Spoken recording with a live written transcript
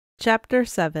Chapter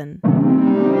 7.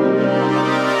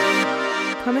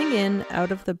 Coming in out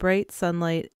of the bright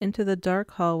sunlight into the dark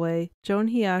hallway, Joan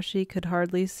Hiyashi could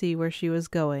hardly see where she was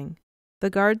going. The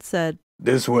guard said,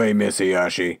 "This way, Miss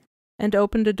Hiyashi," and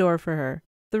opened a door for her.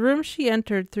 The room she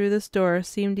entered through this door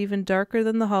seemed even darker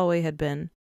than the hallway had been,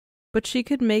 but she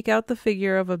could make out the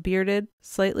figure of a bearded,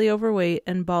 slightly overweight,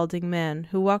 and balding man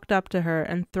who walked up to her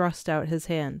and thrust out his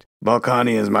hand.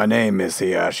 "Balkani is my name, Miss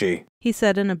Hiyashi," he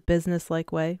said in a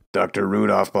businesslike way. "Dr.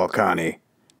 Rudolph Balkani,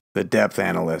 the depth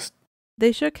analyst."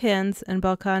 They shook hands, and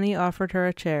Balkani offered her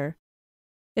a chair.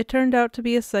 It turned out to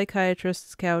be a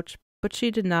psychiatrist's couch, but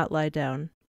she did not lie down.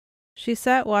 She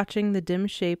sat watching the dim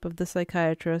shape of the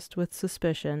psychiatrist with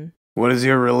suspicion. "What is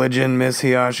your religion, Miss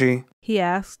Hiyashi?" he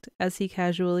asked as he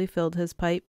casually filled his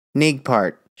pipe.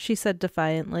 Neagpart. She said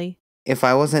defiantly. If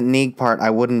I wasn't Neagpart, I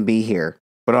wouldn't be here.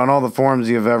 But on all the forms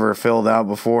you've ever filled out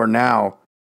before now,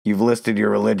 you've listed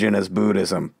your religion as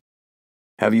Buddhism.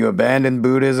 Have you abandoned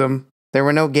Buddhism? There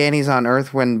were no Ganys on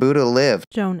Earth when Buddha lived.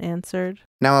 Joan answered.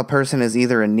 Now a person is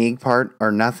either a Neagpart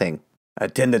or nothing. I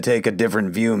tend to take a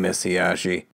different view, Miss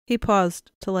Hiyashi. He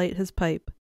paused to light his pipe.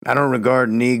 I don't regard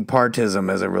Neagpartism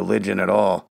as a religion at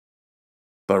all,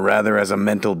 but rather as a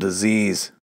mental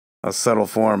disease, a subtle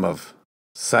form of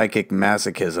psychic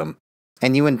masochism.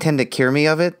 And you intend to cure me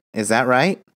of it? Is that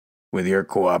right? With your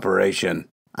cooperation.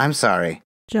 I'm sorry,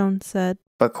 Joan said.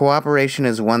 but cooperation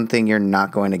is one thing you're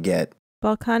not going to get.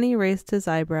 Balkani raised his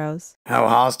eyebrows. How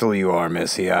hostile you are,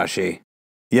 Miss Hiyashi.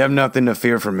 You have nothing to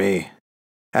fear from me.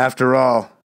 After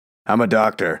all, I'm a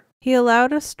doctor. He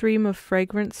allowed a stream of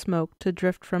fragrant smoke to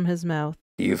drift from his mouth.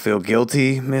 Do you feel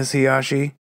guilty, Miss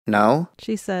Hiyashi? No,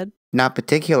 She said. not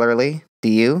particularly. Do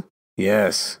you?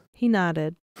 Yes. He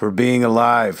nodded. For being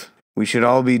alive. We should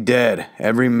all be dead,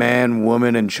 every man,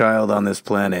 woman, and child on this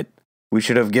planet. We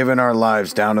should have given our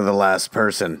lives down to the last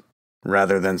person,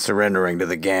 rather than surrendering to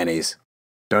the Ganys.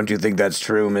 Don't you think that's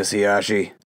true, Miss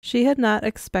Hiyashi? She had not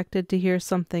expected to hear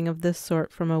something of this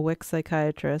sort from a Wick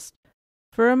psychiatrist.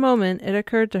 For a moment it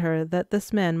occurred to her that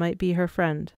this man might be her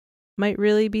friend, might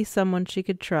really be someone she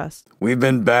could trust. We've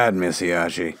been bad, Miss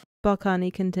Hiyashi.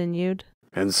 Balkani continued.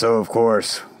 And so, of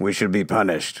course, we should be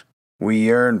punished. We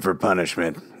yearn for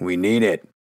punishment. We need it.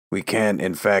 We can't,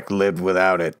 in fact, live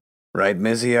without it. Right,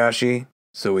 Miss Hiyashi?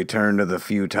 So we turn to the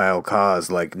futile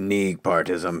cause like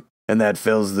Neagpartism, and that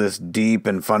fills this deep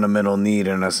and fundamental need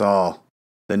in us all.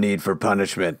 The need for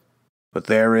punishment. But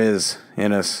there is,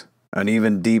 in us, an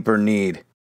even deeper need.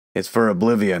 It's for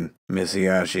oblivion, Miss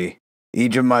Hiyashi.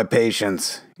 Each of my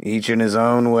patients, each in his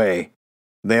own way,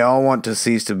 they all want to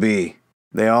cease to be.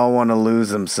 They all want to lose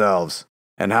themselves.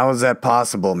 And how is that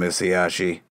possible, Miss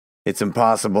Hiyashi? It's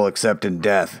impossible except in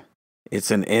death. It's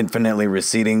an infinitely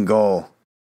receding goal,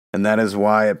 and that is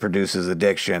why it produces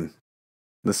addiction.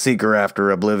 The seeker after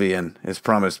oblivion is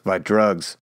promised by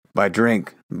drugs, by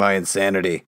drink, by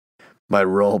insanity, by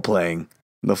role-playing,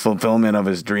 the fulfillment of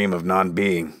his dream of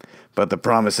non-being. But the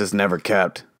promise is never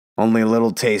kept. Only a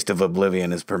little taste of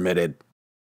oblivion is permitted.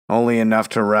 Only enough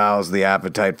to rouse the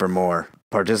appetite for more.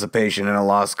 Participation in a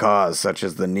lost cause, such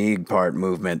as the Neagpart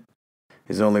movement,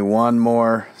 is only one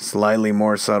more, slightly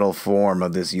more subtle form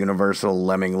of this universal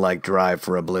lemming-like drive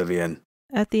for oblivion.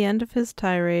 At the end of his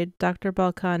tirade, Dr.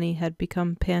 Balkani had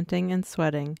become panting and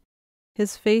sweating.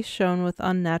 His face shone with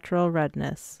unnatural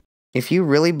redness. If you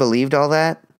really believed all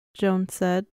that, Joan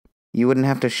said, you wouldn't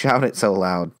have to shout it so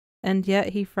loud. and yet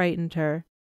he frightened her.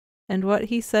 And what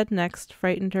he said next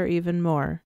frightened her even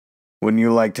more. Wouldn't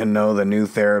you like to know the new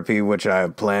therapy which I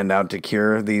have planned out to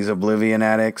cure these oblivion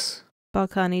addicts?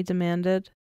 Balkani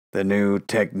demanded. The new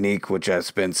technique which I've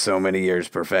spent so many years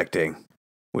perfecting,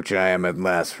 which I am at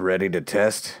last ready to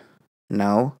test?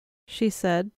 No, She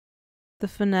said. The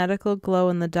fanatical glow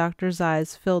in the doctor's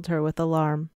eyes filled her with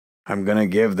alarm. I'm gonna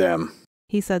give them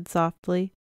He said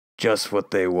softly. just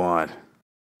what they want,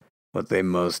 what they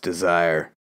most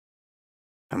desire.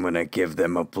 I'm gonna give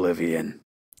them oblivion.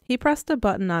 He pressed a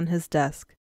button on his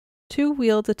desk. 2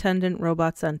 wheeled attendant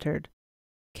robots entered,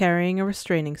 carrying a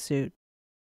restraining suit.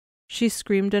 She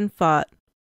screamed and fought,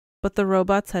 but the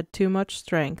robots had too much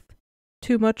strength,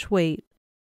 too much weight,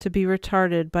 to be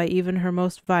retarded by even her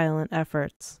most violent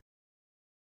efforts.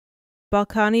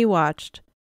 Balkani watched,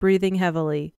 breathing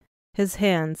heavily, his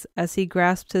hands, as he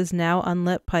grasped his now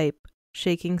unlit pipe,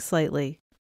 shaking slightly.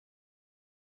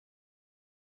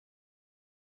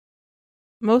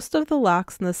 Most of the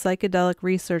locks in the psychedelic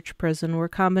research prison were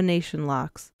combination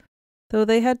locks, though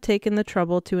they had taken the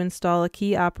trouble to install a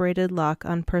key-operated lock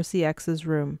on Percy X's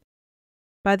room.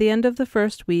 By the end of the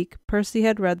first week, Percy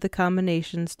had read the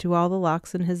combinations to all the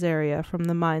locks in his area from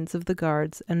the minds of the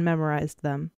guards and memorized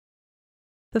them.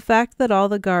 The fact that all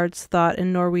the guards thought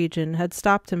in Norwegian had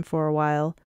stopped him for a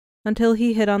while, until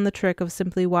he hit on the trick of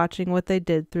simply watching what they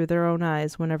did through their own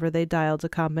eyes whenever they dialed a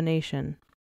combination.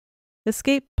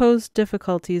 Escape posed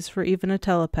difficulties for even a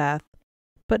telepath,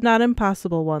 but not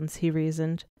impossible ones, he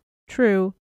reasoned.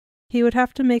 True, he would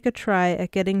have to make a try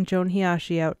at getting Joan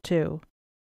Hiashi out too.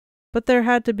 But there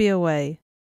had to be a way.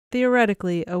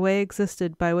 Theoretically, a way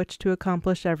existed by which to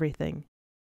accomplish everything.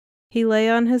 He lay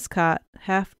on his cot,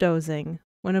 half dozing,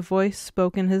 when a voice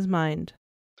spoke in his mind.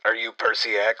 "Are you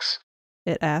Percy X?"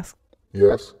 It asked.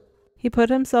 Yes? He put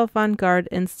himself on guard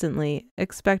instantly,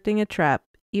 expecting a trap,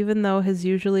 even though his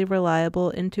usually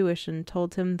reliable intuition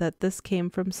told him that this came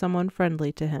from someone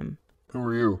friendly to him. Who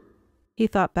are you? He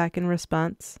thought back in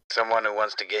response. "Someone who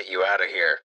wants to get you out of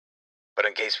here. But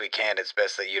in case we can't, it's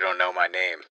best that you don't know my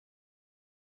name.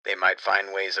 They might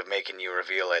find ways of making you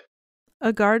reveal it."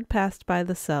 A guard passed by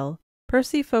the cell.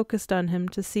 Percy focused on him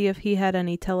to see if he had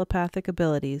any telepathic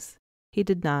abilities. He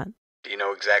did not. "Do you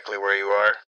know exactly where you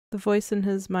are?" The voice in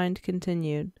his mind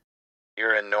continued.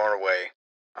 "You're in Norway,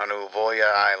 on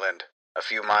Uvoya Island, a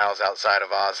few miles outside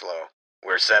of Oslo.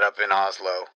 We're set up in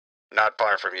Oslo, not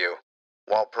far from you.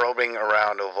 While probing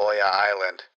around Uvoya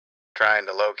Island, trying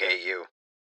to locate you,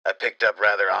 I picked up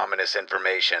rather ominous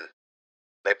information.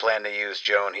 They plan to use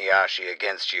Joan Hiashi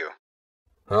against you.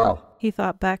 How? He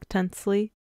thought back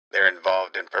tensely. They're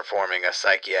involved in performing a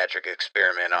psychiatric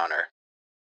experiment on her.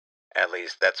 At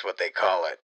least that's what they call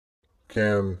it."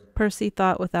 Can Percy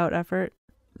thought without effort.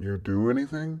 you do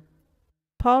anything?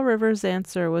 Paul Rivers'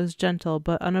 answer was gentle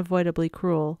but unavoidably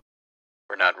cruel.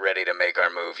 "We're not ready to make our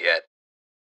move yet.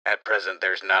 At present,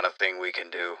 there's not a thing we can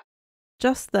do."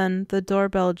 Just then, the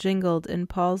doorbell jingled in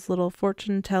Paul's little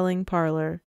fortune-telling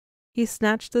parlor. He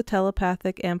snatched the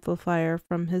telepathic amplifier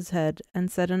from his head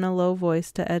and said in a low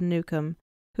voice to Ed Newcomb,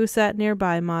 who sat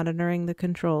nearby monitoring the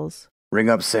controls. "Ring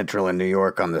up Central in New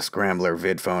York on the Scrambler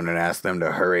vidphone and ask them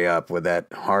to hurry up with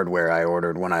that hardware I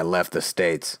ordered when I left the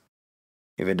States.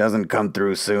 If it doesn't come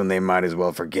through soon, they might as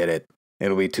well forget it.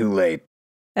 It'll be too late."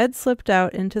 Ed slipped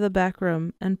out into the back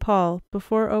room, and Paul,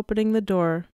 before opening the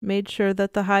door, made sure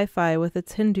that the hi-fi with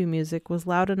its Hindu music was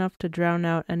loud enough to drown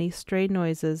out any stray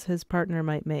noises his partner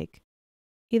might make.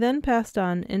 He then passed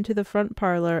on into the front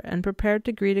parlor and prepared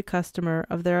to greet a customer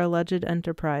of their alleged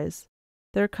enterprise,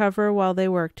 their cover while they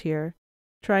worked here,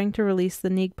 trying to release the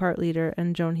Neagpart leader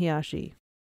and Joan Hiashi.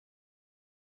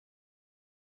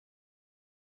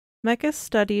 Mekis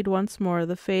studied once more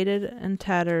the faded and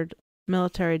tattered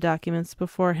military documents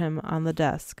before him on the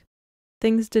desk.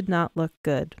 Things did not look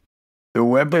good. "The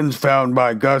weapons found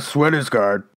by Gus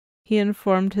Swedesgaard He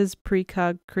informed his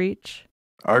precog Creech.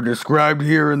 are described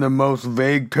here in the most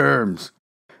vague terms,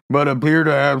 but appear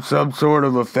to have some sort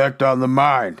of effect on the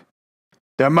mind.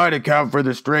 That might account for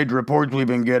the strange reports we've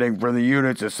been getting from the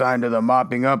units assigned to the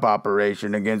mopping up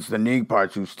operation against the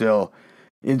Neagparts who still,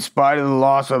 in spite of the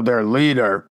loss of their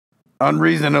leader,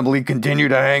 unreasonably continue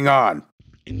to hang on."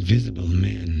 Invisible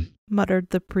men,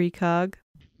 Muttered the precog.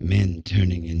 men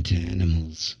turning into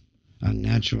animals,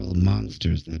 unnatural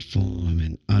monsters that form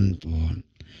and unform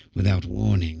without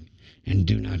warning and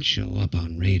do not show up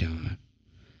on radar.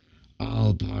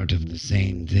 All part of the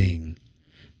same thing,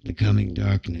 the coming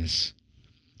darkness.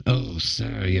 Oh,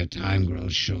 sir, your time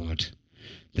grows short.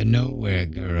 The Nowhere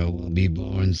Girl will be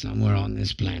born somewhere on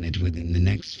this planet within the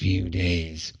next few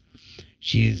days.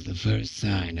 She is the first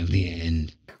sign of the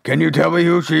end. "Can you tell me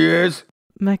who she is?"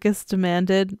 Mekis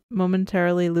demanded,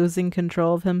 momentarily losing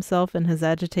control of himself in his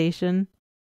agitation.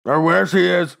 "Or where she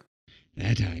is?"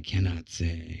 That I cannot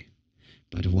say.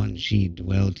 But once she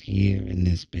dwelt here in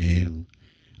this bale,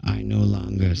 I no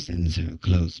longer sense her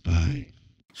close by.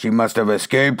 "She must have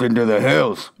escaped into the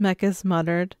hills." Mekis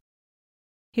muttered.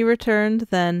 He returned,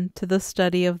 then, to the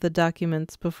study of the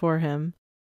documents before him.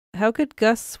 How could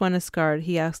Gus Swenisgard,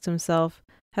 he asked himself,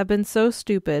 have been so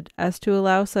stupid as to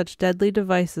allow such deadly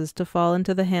devices to fall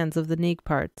into the hands of the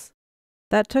Neagparts?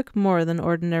 That took more than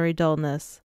ordinary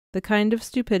dullness, the kind of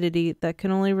stupidity that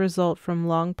can only result from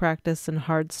long practice and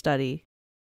hard study.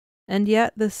 And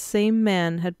yet this same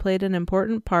man had played an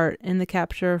important part in the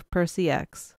capture of Percy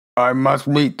X. "I must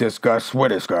meet this Gus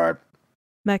Swedesgaard."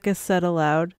 Mekis said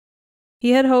aloud.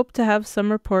 He had hoped to have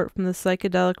some report from the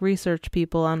psychedelic research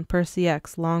people on Percy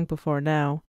X long before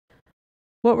now.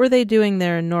 What were they doing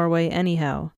there in Norway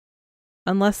anyhow?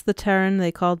 Unless the Terran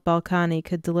they called Balkani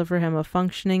could deliver him a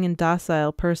functioning and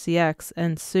docile Percy X,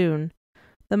 and soon,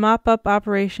 the mop-up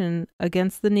operation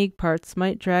against the Neagparts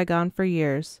might drag on for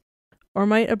years, or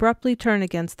might abruptly turn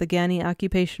against the Gani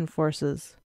occupation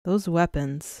forces. Those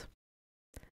weapons.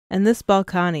 And this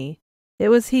Balkani. It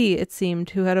was he, it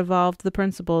seemed, who had evolved the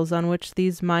principles on which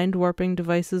these mind-warping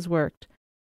devices worked,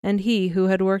 and he who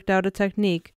had worked out a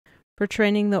technique for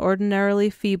training the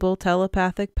ordinarily feeble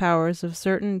telepathic powers of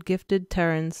certain gifted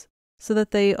Terrans so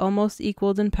that they almost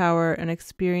equaled in power an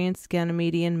experienced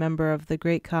Ganymedian member of the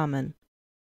Great Common.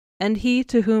 And he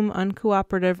to whom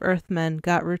uncooperative Earthmen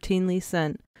got routinely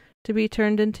sent to be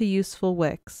turned into useful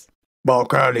wicks.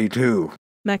 Balkani, too.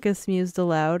 Mechas mused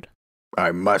aloud.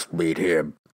 I must meet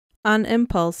him. On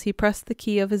impulse, he pressed the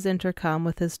key of his intercom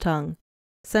with his tongue,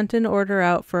 sent an order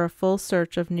out for a full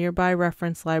search of nearby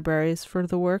reference libraries for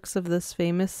the works of this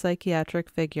famous psychiatric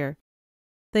figure.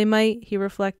 They might, he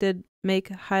reflected, make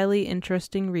highly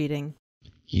interesting reading.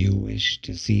 You wish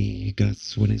to see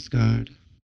Gus Winnisgard?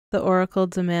 The oracle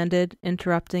demanded,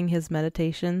 interrupting his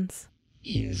meditations.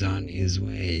 He is on his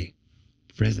way.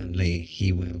 Presently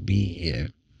he will be here.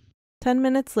 10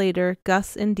 minutes later,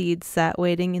 Gus indeed sat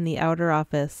waiting in the outer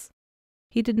office.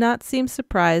 He did not seem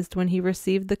surprised when he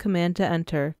received the command to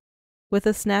enter. With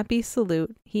a snappy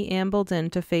salute, he ambled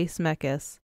in to face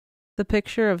Mechas, the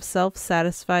picture of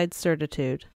self-satisfied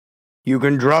certitude. You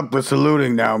can drop the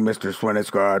saluting now, Mr.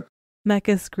 Swinisgard.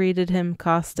 Mechas greeted him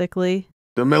caustically.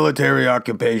 The military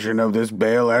occupation of this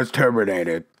bale has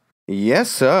terminated.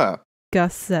 Yes, sir.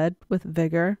 Gus said with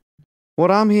vigor. What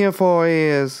I'm here for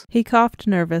is... He coughed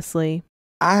nervously.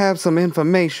 I have some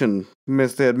information,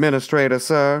 Mr. Administrator,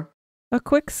 sir. A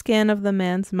quick scan of the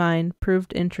man's mind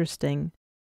proved interesting.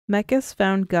 Mechas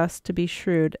found Gus to be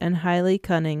shrewd and highly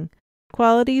cunning,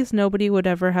 qualities nobody would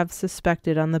ever have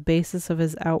suspected on the basis of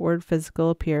his outward physical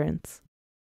appearance.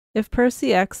 If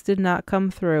Percy X did not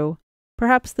come through,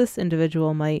 perhaps this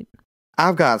individual might.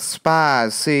 I've got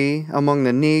spies, see, among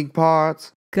the Neeg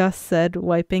parts. Gus said,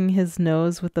 wiping his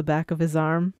nose with the back of his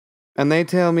arm. And they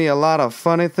tell me a lot of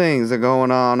funny things are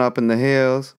going on up in the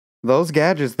hills. Those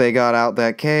gadgets they got out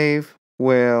that cave,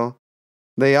 well,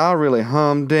 they are really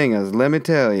humdingers, let me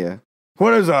tell you.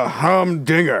 What is a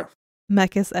humdinger?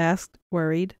 Mechas asked,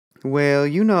 worried. Well,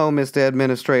 you know, Mr.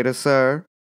 Administrator, sir.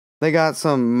 They got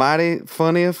some mighty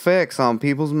funny effects on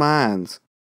people's minds.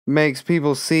 Makes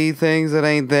people see things that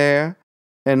ain't there,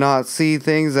 and not see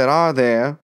things that are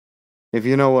there, if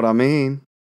you know what I mean.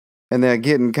 And they're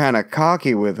getting kinda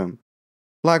cocky with them.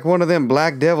 Like one of them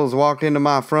black devils walked into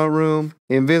my front room,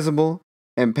 invisible,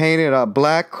 and painted a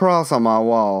black cross on my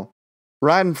wall,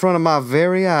 right in front of my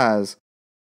very eyes.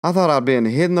 I thought I'd been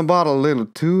hitting the bottle a little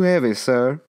too heavy,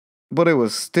 sir, but it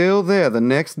was still there the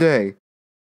next day.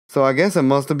 So I guess it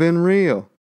must have been real.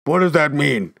 What does that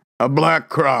mean? A black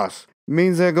cross?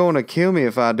 Means they're going to kill me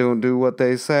if I don't do what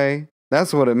they say.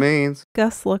 That's what it means.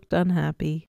 Gus looked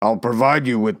unhappy. I'll provide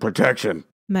you with protection,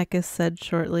 Mechas said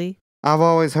shortly. I've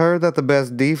always heard that the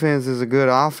best defense is a good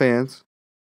offense.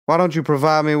 Why don't you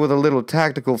provide me with a little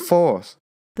tactical force?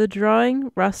 The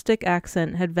drawing, rustic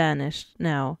accent had vanished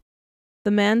now.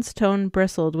 The man's tone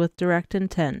bristled with direct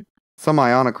intent. Some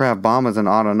ionicraft bombers and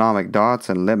autonomic darts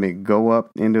and let me go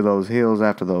up into those hills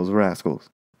after those rascals.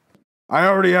 I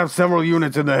already have several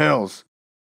units in the hills.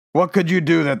 What could you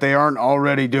do that they aren't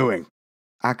already doing?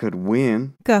 I could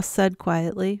win. Gus said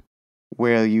quietly.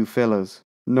 Well, you fellas,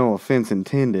 no offense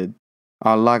intended,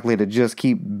 are likely to just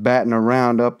keep batting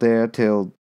around up there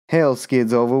till hell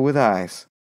skids over with ice.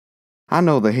 I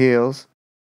know the hills.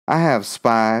 I have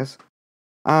spies.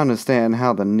 I understand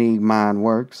how the Neeg mind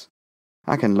works.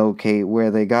 I can locate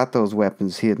where they got those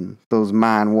weapons hidden, those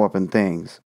mind-warping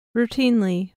things.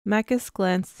 Routinely, Mechas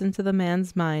glanced into the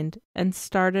man's mind and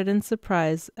started in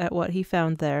surprise at what he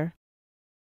found there.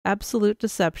 Absolute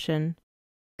deception.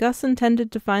 Gus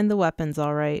intended to find the weapons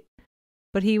all right,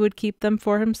 but he would keep them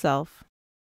for himself.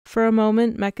 For a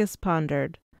moment, Mechas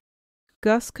pondered.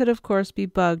 Gus could of course be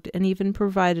bugged and even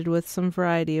provided with some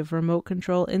variety of remote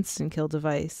control instant kill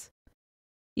device.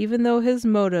 Even though his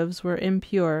motives were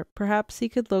impure, perhaps he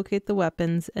could locate the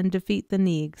weapons and defeat the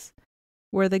Neegs,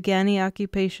 where the Gani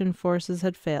occupation forces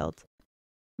had failed.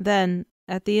 Then,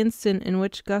 at the instant in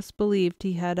which Gus believed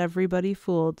he had everybody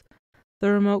fooled,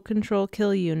 the remote control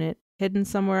kill unit, hidden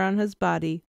somewhere on his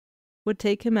body, would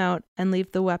take him out and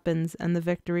leave the weapons and the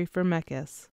victory for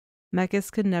Mechas.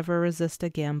 Mechas could never resist a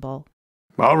gamble.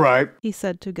 All right. He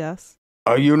said to Gus.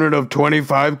 A unit of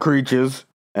 25 creatures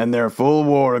and their full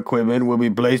war equipment will be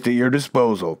placed at your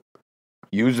disposal.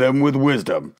 Use them with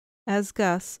wisdom. As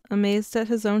Gus, amazed at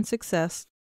his own success,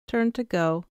 turned to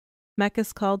go,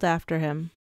 Mechas called after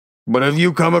him. But if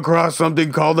you come across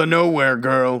something called the Nowhere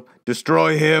Girl,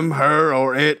 destroy him, her,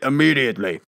 or it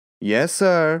immediately. Yes,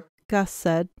 sir. Gus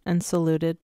said, and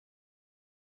saluted.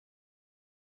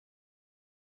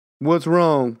 What's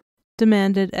wrong?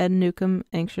 Demanded Ed Newcomb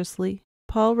anxiously.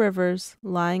 Paul Rivers,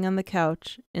 lying on the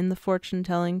couch in the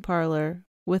fortune-telling parlor,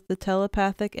 with the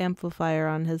telepathic amplifier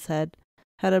on his head,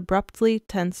 had abruptly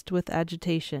tensed with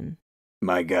agitation.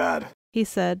 My God, He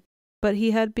said, but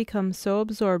he had become so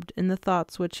absorbed in the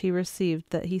thoughts which he received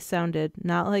that he sounded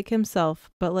not like himself,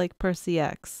 but like Percy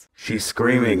X. She's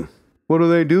screaming. What are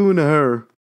they doing to her?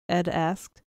 Ed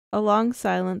asked. A long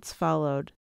silence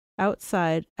followed.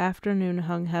 Outside, afternoon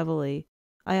hung heavily.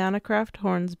 Ionocraft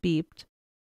horns beeped.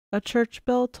 A church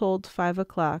bell tolled 5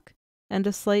 o'clock, and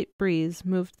a slight breeze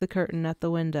moved the curtain at the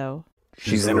window.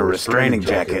 She's in a restraining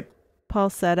jacket. Paul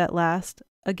said at last,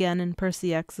 again in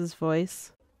Percy X's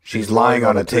voice. She's lying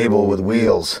on a table with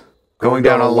wheels, going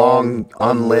down a long,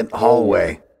 unlit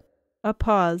hallway. A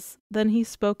pause, then he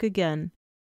spoke again,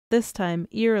 this time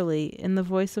eerily in the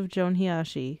voice of Joan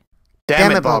Hiashi.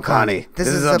 Damn it, Balkani. This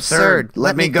is absurd.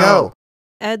 Let me go.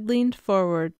 Ed leaned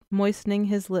forward, moistening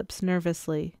his lips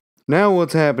nervously. Now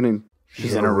what's happening?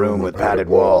 She's in a room with padded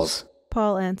walls.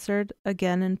 Paul answered,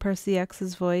 again in Percy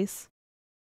X's voice.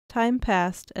 Time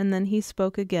passed, and then he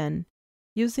spoke again,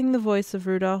 using the voice of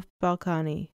Rudolph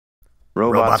Balkani.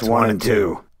 Robots 1 and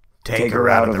 2. Take her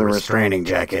out of the restraining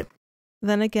jacket.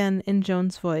 Then again in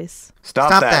Joan's voice.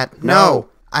 Stop that. No.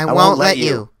 I won't let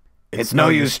you. It's no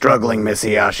use struggling, Miss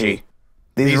Hiashi.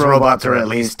 These robots are at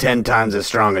least 10 times as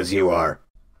strong as you are.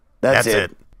 That's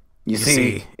it. You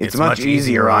see, it's much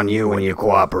easier on you when you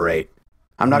cooperate.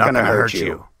 I'm not going to hurt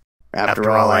you.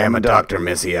 After all, I am a doctor,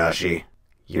 Miss Hiashi.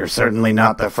 You're certainly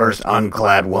not the first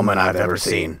unclad woman I've ever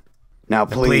seen. Now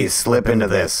please slip into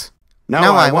this.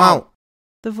 No, I won't.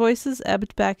 The voices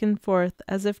ebbed back and forth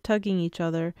as if tugging each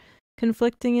other,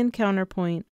 conflicting in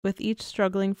counterpoint, with each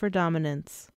struggling for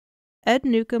dominance. Ed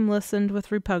Newcomb listened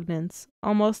with repugnance,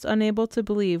 almost unable to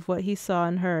believe what he saw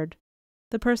and heard.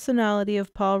 The personality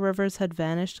of Paul Rivers had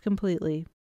vanished completely.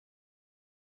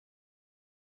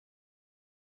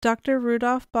 Dr.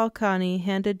 Rudolph Balkani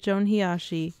handed Joan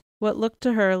Hiashi what looked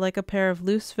to her like a pair of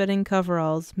loose-fitting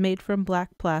coveralls made from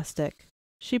black plastic.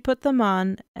 She put them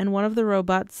on, and one of the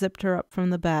robots zipped her up from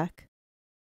the back.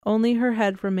 Only her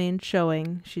head remained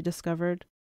showing, she discovered.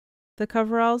 The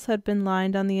coveralls had been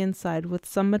lined on the inside with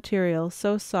some material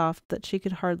so soft that she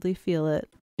could hardly feel it.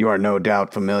 You are no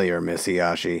doubt familiar, Miss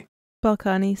Hiashi,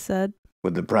 Balkani said,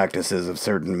 with the practices of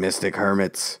certain mystic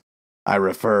hermits. I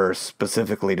refer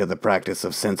specifically to the practice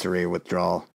of sensory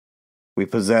withdrawal. We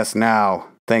possess now,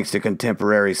 thanks to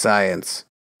contemporary science,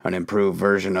 an improved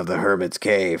version of the hermit's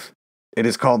cave. It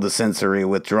is called the sensory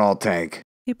withdrawal tank.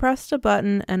 He pressed a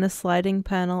button and a sliding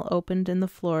panel opened in the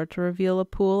floor to reveal a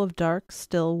pool of dark,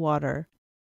 still water.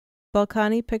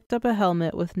 Balkani picked up a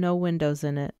helmet with no windows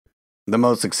in it. The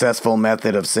most successful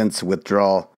method of sense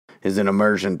withdrawal is an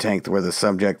immersion tank where the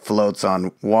subject floats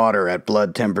on water at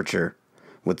blood temperature,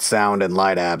 with sound and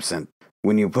light absent.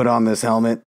 When you put on this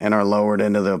helmet and are lowered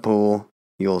into the pool,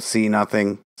 you'll see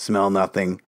nothing, smell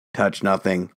nothing, touch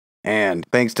nothing, and,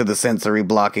 thanks to the sensory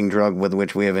blocking drug with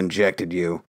which we have injected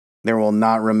you, there will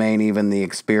not remain even the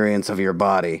experience of your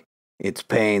body, its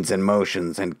pains and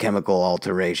motions and chemical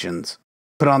alterations.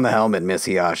 Put on the helmet, Miss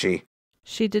Hiashi.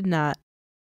 She did not.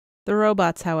 The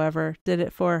robots, however, did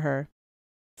it for her.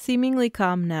 Seemingly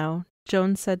calm now,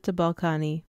 Joan said to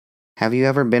Balkani. Have you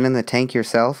ever been in the tank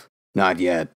yourself? Not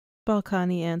yet.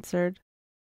 Balkani answered.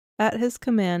 At his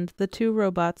command, the two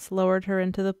robots lowered her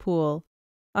into the pool,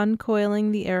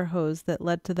 uncoiling the air hose that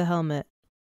led to the helmet.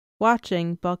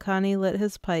 Watching, Balkani lit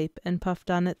his pipe and puffed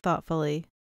on it thoughtfully.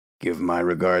 Give my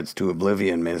regards to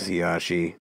Oblivion, Miss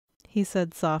Hiashi, he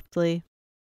said softly.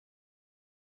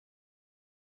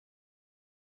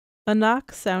 A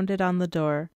knock sounded on the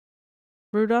door.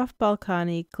 Rudolph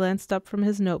Balkani glanced up from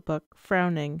his notebook,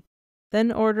 frowning,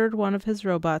 then ordered one of his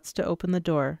robots to open the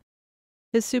door.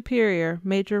 His superior,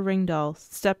 Major Ringdahl,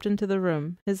 stepped into the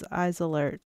room, his eyes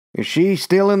alert. Is she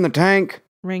still in the tank?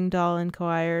 Ringdahl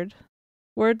inquired.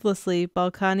 Wordlessly,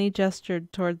 Balkani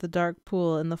gestured toward the dark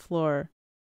pool in the floor.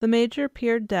 The major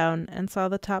peered down and saw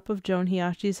the top of Joan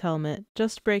Hiashi's helmet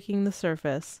just breaking the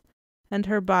surface, and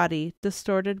her body,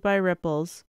 distorted by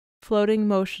ripples, floating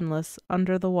motionless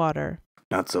under the water.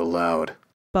 Not so loud,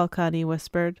 Balkani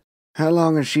whispered. How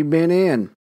long has she been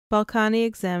in? Balkani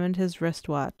examined his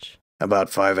wristwatch. About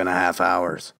 5.5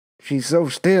 hours. She's so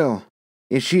still.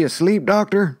 Is she asleep,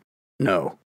 Doctor?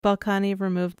 No. Balkani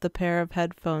removed the pair of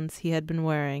headphones he had been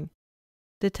wearing,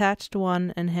 detached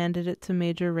one and handed it to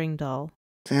Major Ringdahl.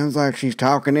 Sounds like she's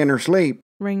talking in her sleep,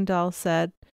 Ringdahl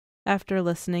said, after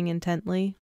listening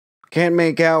intently. Can't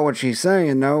make out what she's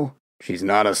saying, though. She's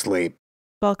not asleep,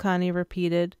 Balkani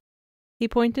repeated. He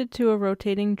pointed to a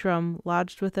rotating drum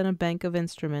lodged within a bank of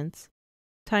instruments.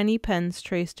 Tiny pens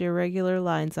traced irregular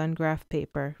lines on graph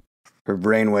paper. Her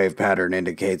brainwave pattern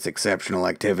indicates exceptional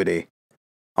activity,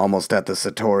 almost at the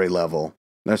Satori level.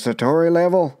 The Satori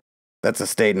level? That's a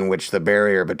state in which the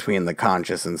barrier between the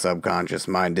conscious and subconscious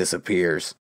mind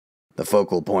disappears. The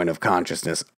focal point of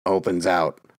consciousness opens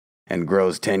out and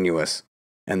grows tenuous,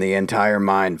 and the entire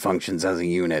mind functions as a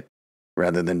unit,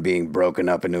 rather than being broken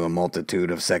up into a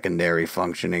multitude of secondary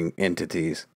functioning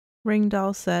entities.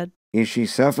 Ringdoll said. Is she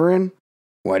suffering?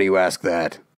 Why do you ask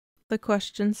that? The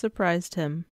question surprised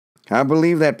him. I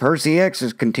believe that Percy X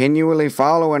is continually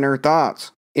following her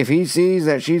thoughts. If he sees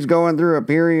that she's going through a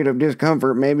period of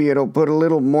discomfort, maybe it'll put a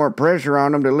little more pressure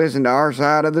on him to listen to our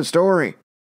side of the story.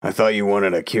 I thought you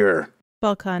wanted a cure.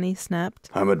 Balkani snapped.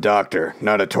 I'm a doctor,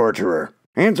 not a torturer.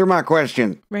 Answer my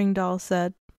question. Ringdoll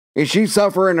said. Is she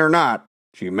suffering or not?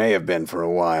 She may have been for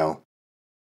a while.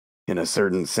 In a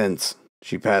certain sense,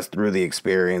 she passed through the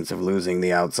experience of losing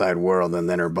the outside world and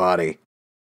then her body.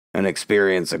 An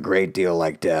experience a great deal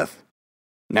like death.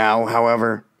 Now,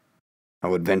 however, I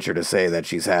would venture to say that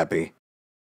she's happy.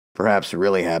 Perhaps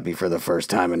really happy for the first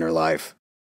time in her life.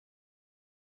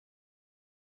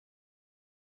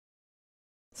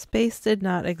 Space did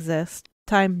not exist.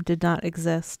 Time did not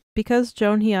exist. Because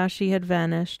Joan Hiashi had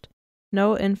vanished,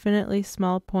 no infinitely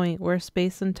small point where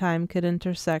space and time could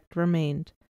intersect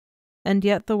remained. And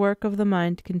yet the work of the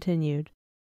mind continued.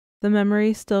 The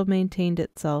memory still maintained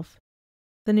itself.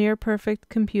 The near-perfect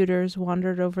computers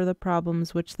wandered over the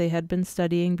problems which they had been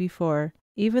studying before,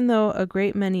 even though a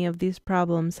great many of these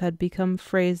problems had become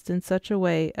phrased in such a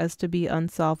way as to be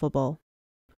unsolvable.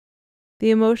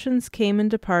 The emotions came and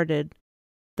departed,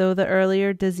 though the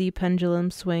earlier dizzy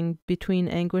pendulum swing between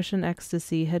anguish and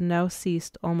ecstasy had now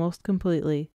ceased almost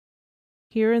completely.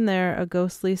 Here and there a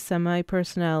ghostly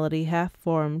semi-personality half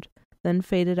formed, then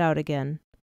faded out again.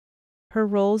 Her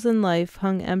roles in life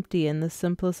hung empty in the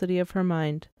simplicity of her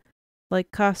mind,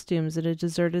 like costumes at a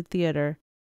deserted theater.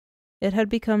 It had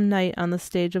become night on the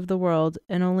stage of the world,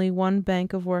 and only one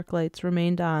bank of work lights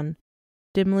remained on,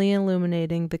 dimly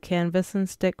illuminating the canvas and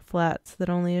stick flats that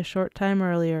only a short time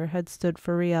earlier had stood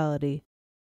for reality.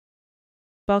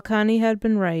 Balkani had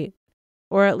been right,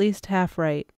 or at least half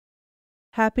right.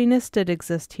 Happiness did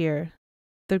exist here,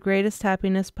 the greatest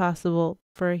happiness possible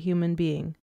for a human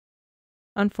being.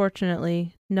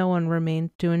 Unfortunately, no one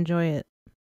remained to enjoy it.